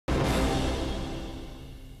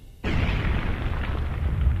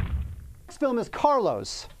film is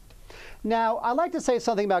Carlos. Now, I'd like to say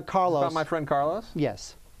something about Carlos. About my friend Carlos?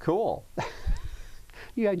 Yes. Cool. Do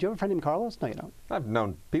you have a friend named Carlos? No, you don't. I've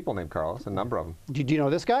known people named Carlos, a number of them. Do you know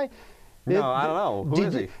this guy? No, I don't know. Who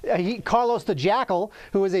is he? Carlos the Jackal,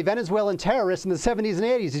 who was a Venezuelan terrorist in the 70s and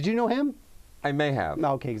 80s. Did you know him? I may have.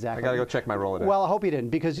 Okay, exactly. I got to go check my Rolodex. Well, I hope you didn't,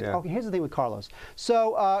 because okay, here's the thing with Carlos.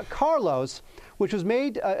 So Carlos, which was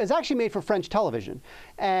made, is actually made for French television,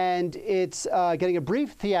 and it's getting a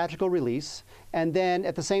brief theatrical release, and then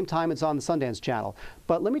at the same time it's on the Sundance Channel.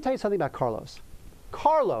 But let me tell you something about Carlos.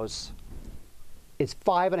 Carlos is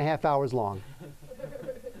 5.5 hours long.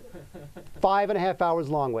 5.5 hours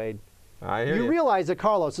long, Wade. I hear you. You realize that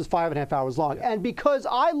Carlos is 5.5 hours long. And because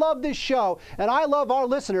I love this show, and I love our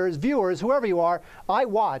listeners, viewers, whoever you are, I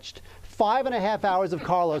watched 5.5 hours of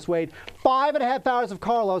Carlos, Wade. 5.5 hours of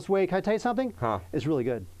Carlos, Wade. Can I tell you something? Huh. It's really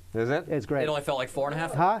good. Is it? It's great. It only felt like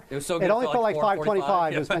 4.5. Huh? It was so good. It only felt like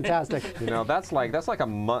 5:25. It was fantastic. You know, that's like a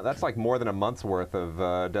month. That's like more than a month's worth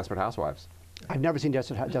of Desperate Housewives. I've never seen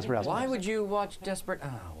Desperate Housewives. Why would you watch Desperate? Oh,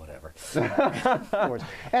 whatever. Of course.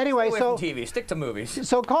 Anyway, Stay away from TV. Stick to movies.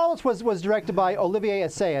 So Carlos was directed by Olivier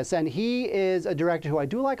Assayas, and he is a director who I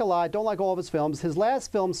do like a lot. Don't like all of his films. His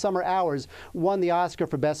last film, Summer Hours, won the Oscar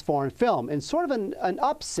for Best Foreign Film. And sort of an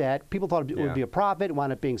upset. People thought it would be a profit. It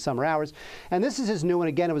wound up being Summer Hours. And this is his new one.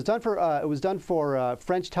 Again, it was done for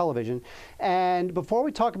French television. And before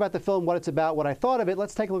we talk about the film, what it's about, what I thought of it,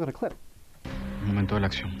 let's take a look at a clip. Momento de la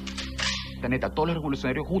acción. Planeta, todos los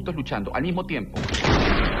revolucionarios juntos luchando al mismo tiempo.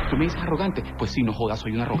 ¿Tú me dices arrogante? Pues sí, no jodas,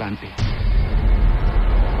 soy un arrogante.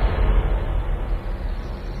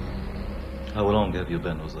 How long have you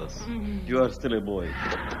been with us? You are still a boy.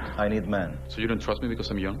 I need men. So you don't trust me because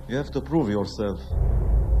I'm young? You have to prove yourself.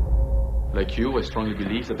 Like you, I strongly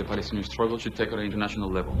believe that the Palestinian struggle should take on an international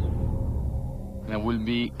level. And I will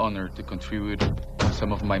be honored to contribute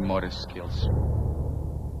some of my modest skills.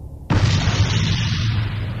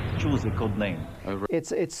 Choose a code name.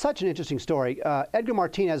 It's such an interesting story. Edgar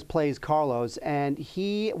Martinez plays Carlos, and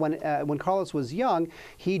when Carlos was young,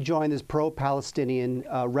 he joined this pro-Palestinian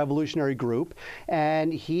revolutionary group,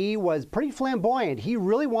 and he was pretty flamboyant. He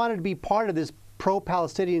really wanted to be part of this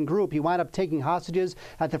pro-Palestinian group. He wound up taking hostages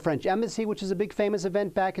at the French embassy, which is a big famous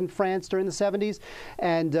event back in France during the 70s.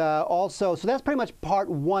 And also, so that's pretty much part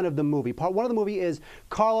one of the movie. Part one of the movie is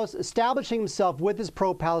Carlos establishing himself with this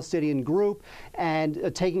pro-Palestinian group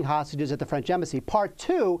and taking hostages at the French embassy. Part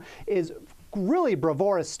two is really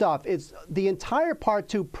bravura stuff. It's the entire part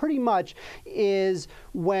two pretty much is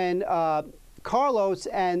when Carlos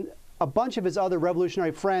and a bunch of his other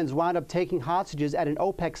revolutionary friends wound up taking hostages at an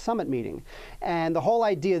OPEC summit meeting. And the whole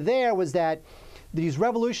idea there was that these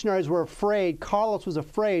revolutionaries were afraid, Carlos was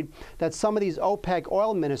afraid, that some of these OPEC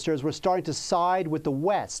oil ministers were starting to side with the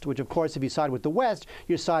West, which of course if you side with the West,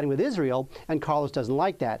 you're siding with Israel, and Carlos doesn't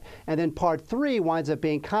like that. And then part three winds up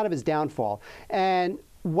being kind of his downfall. And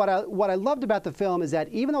what I loved about the film is that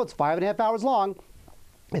even though it's 5.5 hours long,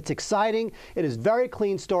 it's exciting. It is very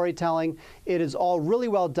clean storytelling. It is all really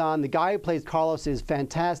well done. The guy who plays Carlos is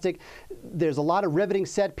fantastic. There's a lot of riveting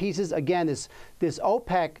set pieces. Again, this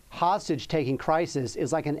OPEC hostage-taking crisis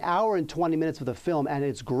is like an hour and 20 minutes of the film, and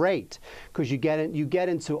it's great because you get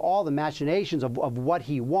into all the machinations of what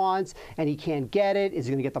he wants, and he can't get it. Is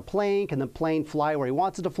he going to get the plane? Can the plane fly where he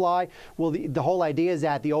wants it to fly? Well, the whole idea is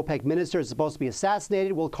that the OPEC minister is supposed to be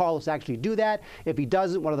assassinated. Will Carlos actually do that? If he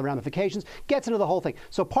doesn't, what are the ramifications? Gets into the whole thing.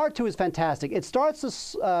 So part two is fantastic. It starts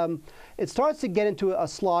to get into a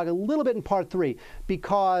slog a little bit in part three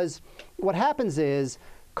because what happens is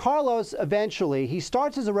Carlos eventually, he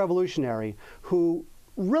starts as a revolutionary who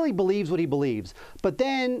really believes what he believes. But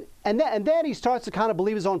then he starts to kind of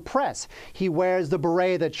believe his own press. He wears the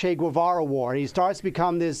beret that Che Guevara wore, and he starts to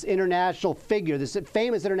become this international figure, this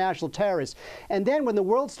famous international terrorist. And then when the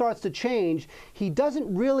world starts to change, he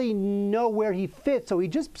doesn't really know where he fits, so he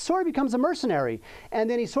just sort of becomes a mercenary. And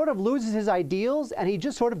then he sort of loses his ideals, and he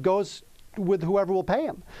just sort of goes with whoever will pay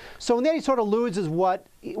him. So then he sort of loses what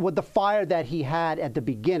the fire that he had at the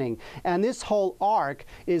beginning. And this whole arc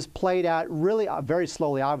is played out really very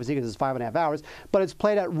slowly, obviously, because it's 5.5 hours, but it's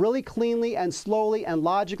played out really cleanly and slowly and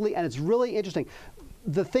logically, and it's really interesting.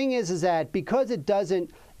 The thing is that because it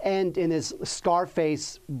doesn't end in this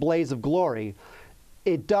Scarface blaze of glory,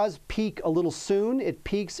 it does peak a little soon. It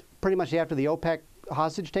peaks pretty much after the OPEC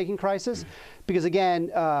hostage-taking crisis, because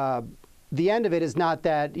again, the end of it is not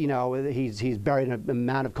that, you know, he's buried in an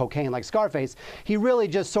amount of cocaine like Scarface. He really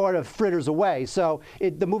just sort of fritters away. So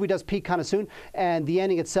the movie does peak kind of soon, and the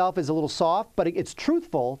ending itself is a little soft, but it's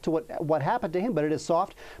truthful to what happened to him, but it is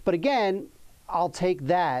soft. But again, I'll take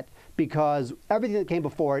that because everything that came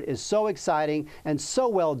before it is so exciting and so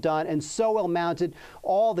well done and so well mounted.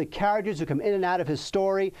 All the characters who come in and out of his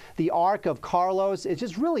story, the arc of Carlos, it's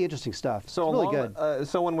just really interesting stuff. So it's really good.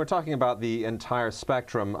 So when we're talking about the entire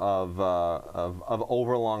spectrum of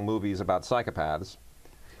overlong movies about psychopaths,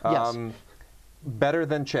 Yes. better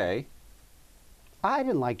than Che. I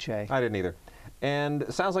didn't like Che. I didn't either. And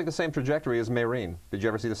it sounds like the same trajectory as Mayreen. Did you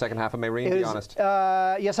ever see the second half of Mayreen? Be honest.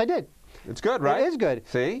 Yes, I did. It's good, right? It is good.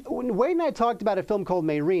 See? When Wade and I talked about a film called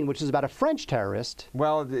Mayreen, which is about a French terrorist.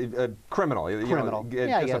 Well, criminal. Criminal.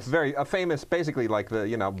 Yeah, I guess. A famous, basically like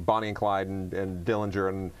the Bonnie and Clyde and Dillinger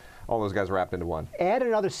and all those guys wrapped into one. Add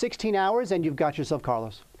another 16 hours and you've got yourself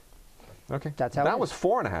Carlos. Okay. That's how that it was is.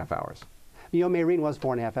 4.5 hours. You know, Mayreen was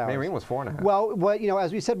 4.5 hours. Mayreen was 4.5. Well,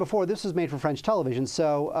 as we said before, this was made for French television.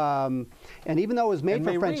 So, and even though it was made and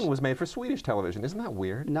for Mayreen French, was made for Swedish television. Isn't that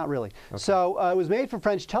weird? not really. So it was made for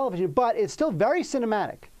French television, but it's still very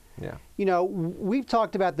cinematic. Yeah. You know, we've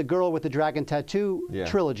talked about the Girl with the Dragon Tattoo Yeah.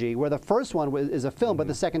 trilogy, where the first one is a film, but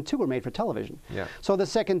the second two were made for television. Yeah. So the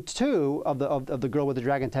second two of the Girl with the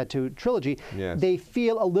Dragon Tattoo trilogy, Yes. they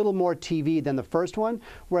feel a little more TV than the first one,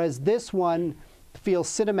 whereas this one feels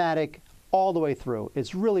cinematic all the way through.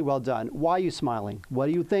 It's really well done. Why are you smiling? What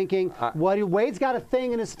are you thinking? Wade's got a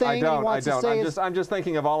thing in his thing. I and don't. he wants I to don't. say I'm just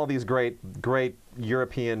thinking of all of these great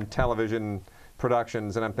European television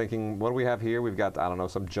productions, and I'm thinking, what do we have here? We've got, I don't know,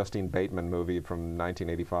 some Justine Bateman movie from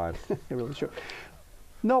 1985. really true.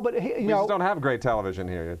 No, but you We know, just don't have great television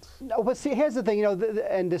here. It's no, but see, here's the thing, you know,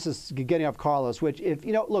 and this is getting off Carlos, which, if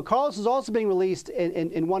you know, look, Carlos is also being released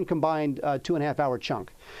in one combined 2.5-hour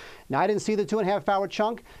chunk. Now, I didn't see the 2.5-hour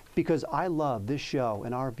chunk because I love this show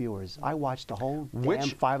and our viewers. I watched the whole damn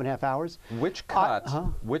 5.5 hours. Which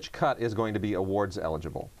cut is going to be awards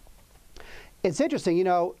eligible? It's interesting, you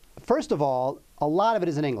know, first of all, a lot of it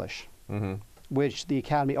is in English, which the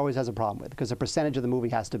Academy always has a problem with because a percentage of the movie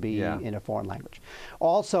has to be in a foreign language.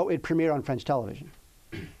 Also, it premiered on French television.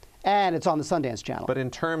 And it's on the Sundance Channel. But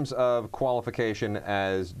in terms of qualification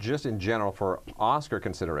as just in general for Oscar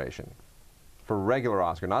consideration, for regular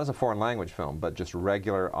Oscar, not as a foreign language film, but just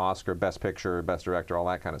regular Oscar, Best Picture, Best Director, all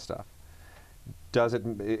that kind of stuff,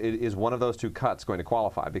 is one of those two cuts going to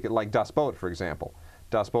qualify? Because, like Das Boot, for example.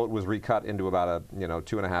 Das Boot was recut into about a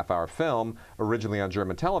 2.5-hour film, originally on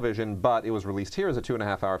German television, but it was released here as a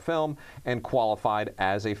 2.5-hour film and qualified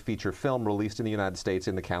as a feature film released in the United States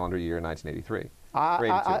in the calendar year 1983.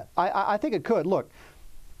 I think it could. Look,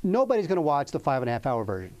 nobody's going to watch the 5.5-hour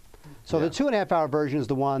version. So the 2.5-hour version is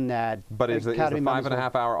the one that. But is the Academy members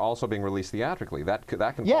 5.5-hour also being released theatrically? That can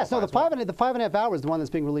Yes, no, qualify the as well. 5.5 hours is the one that's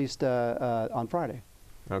being released on Friday.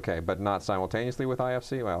 Okay, but not simultaneously with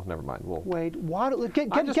IFC? Well, never mind. Wade, get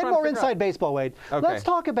I'm just get trying to more figure inside out- baseball, Wade. Okay. Let's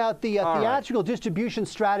talk about the All right. theatrical distribution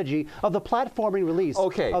strategy of the platforming release.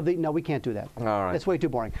 Okay. No, we can't do that. All right. It's way too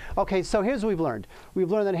boring. Okay, so here's what we've learned.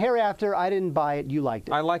 We've learned that Hereafter, I didn't buy it, you liked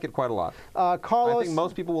it. I like it quite a lot. Carlos. I think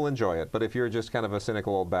most people will enjoy it, but if you're just kind of a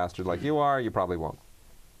cynical old bastard like you are, you probably won't.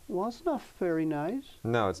 Well, it's not very nice.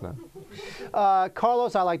 No, it's not.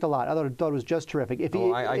 Carlos, I liked a lot. I thought it was just terrific. If you,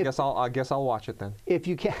 Well, I guess I'll watch it then. if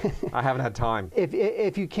you can, I haven't had time.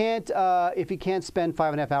 if you can't spend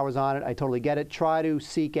 5.5 hours on it, I totally get it. Try to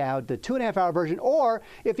seek out the 2.5-hour version, or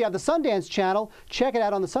if you have the Sundance Channel, check it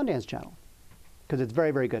out on the Sundance Channel because it's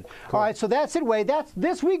very, very good. All right, so that's it, Wade. That's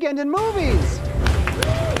this weekend in movies.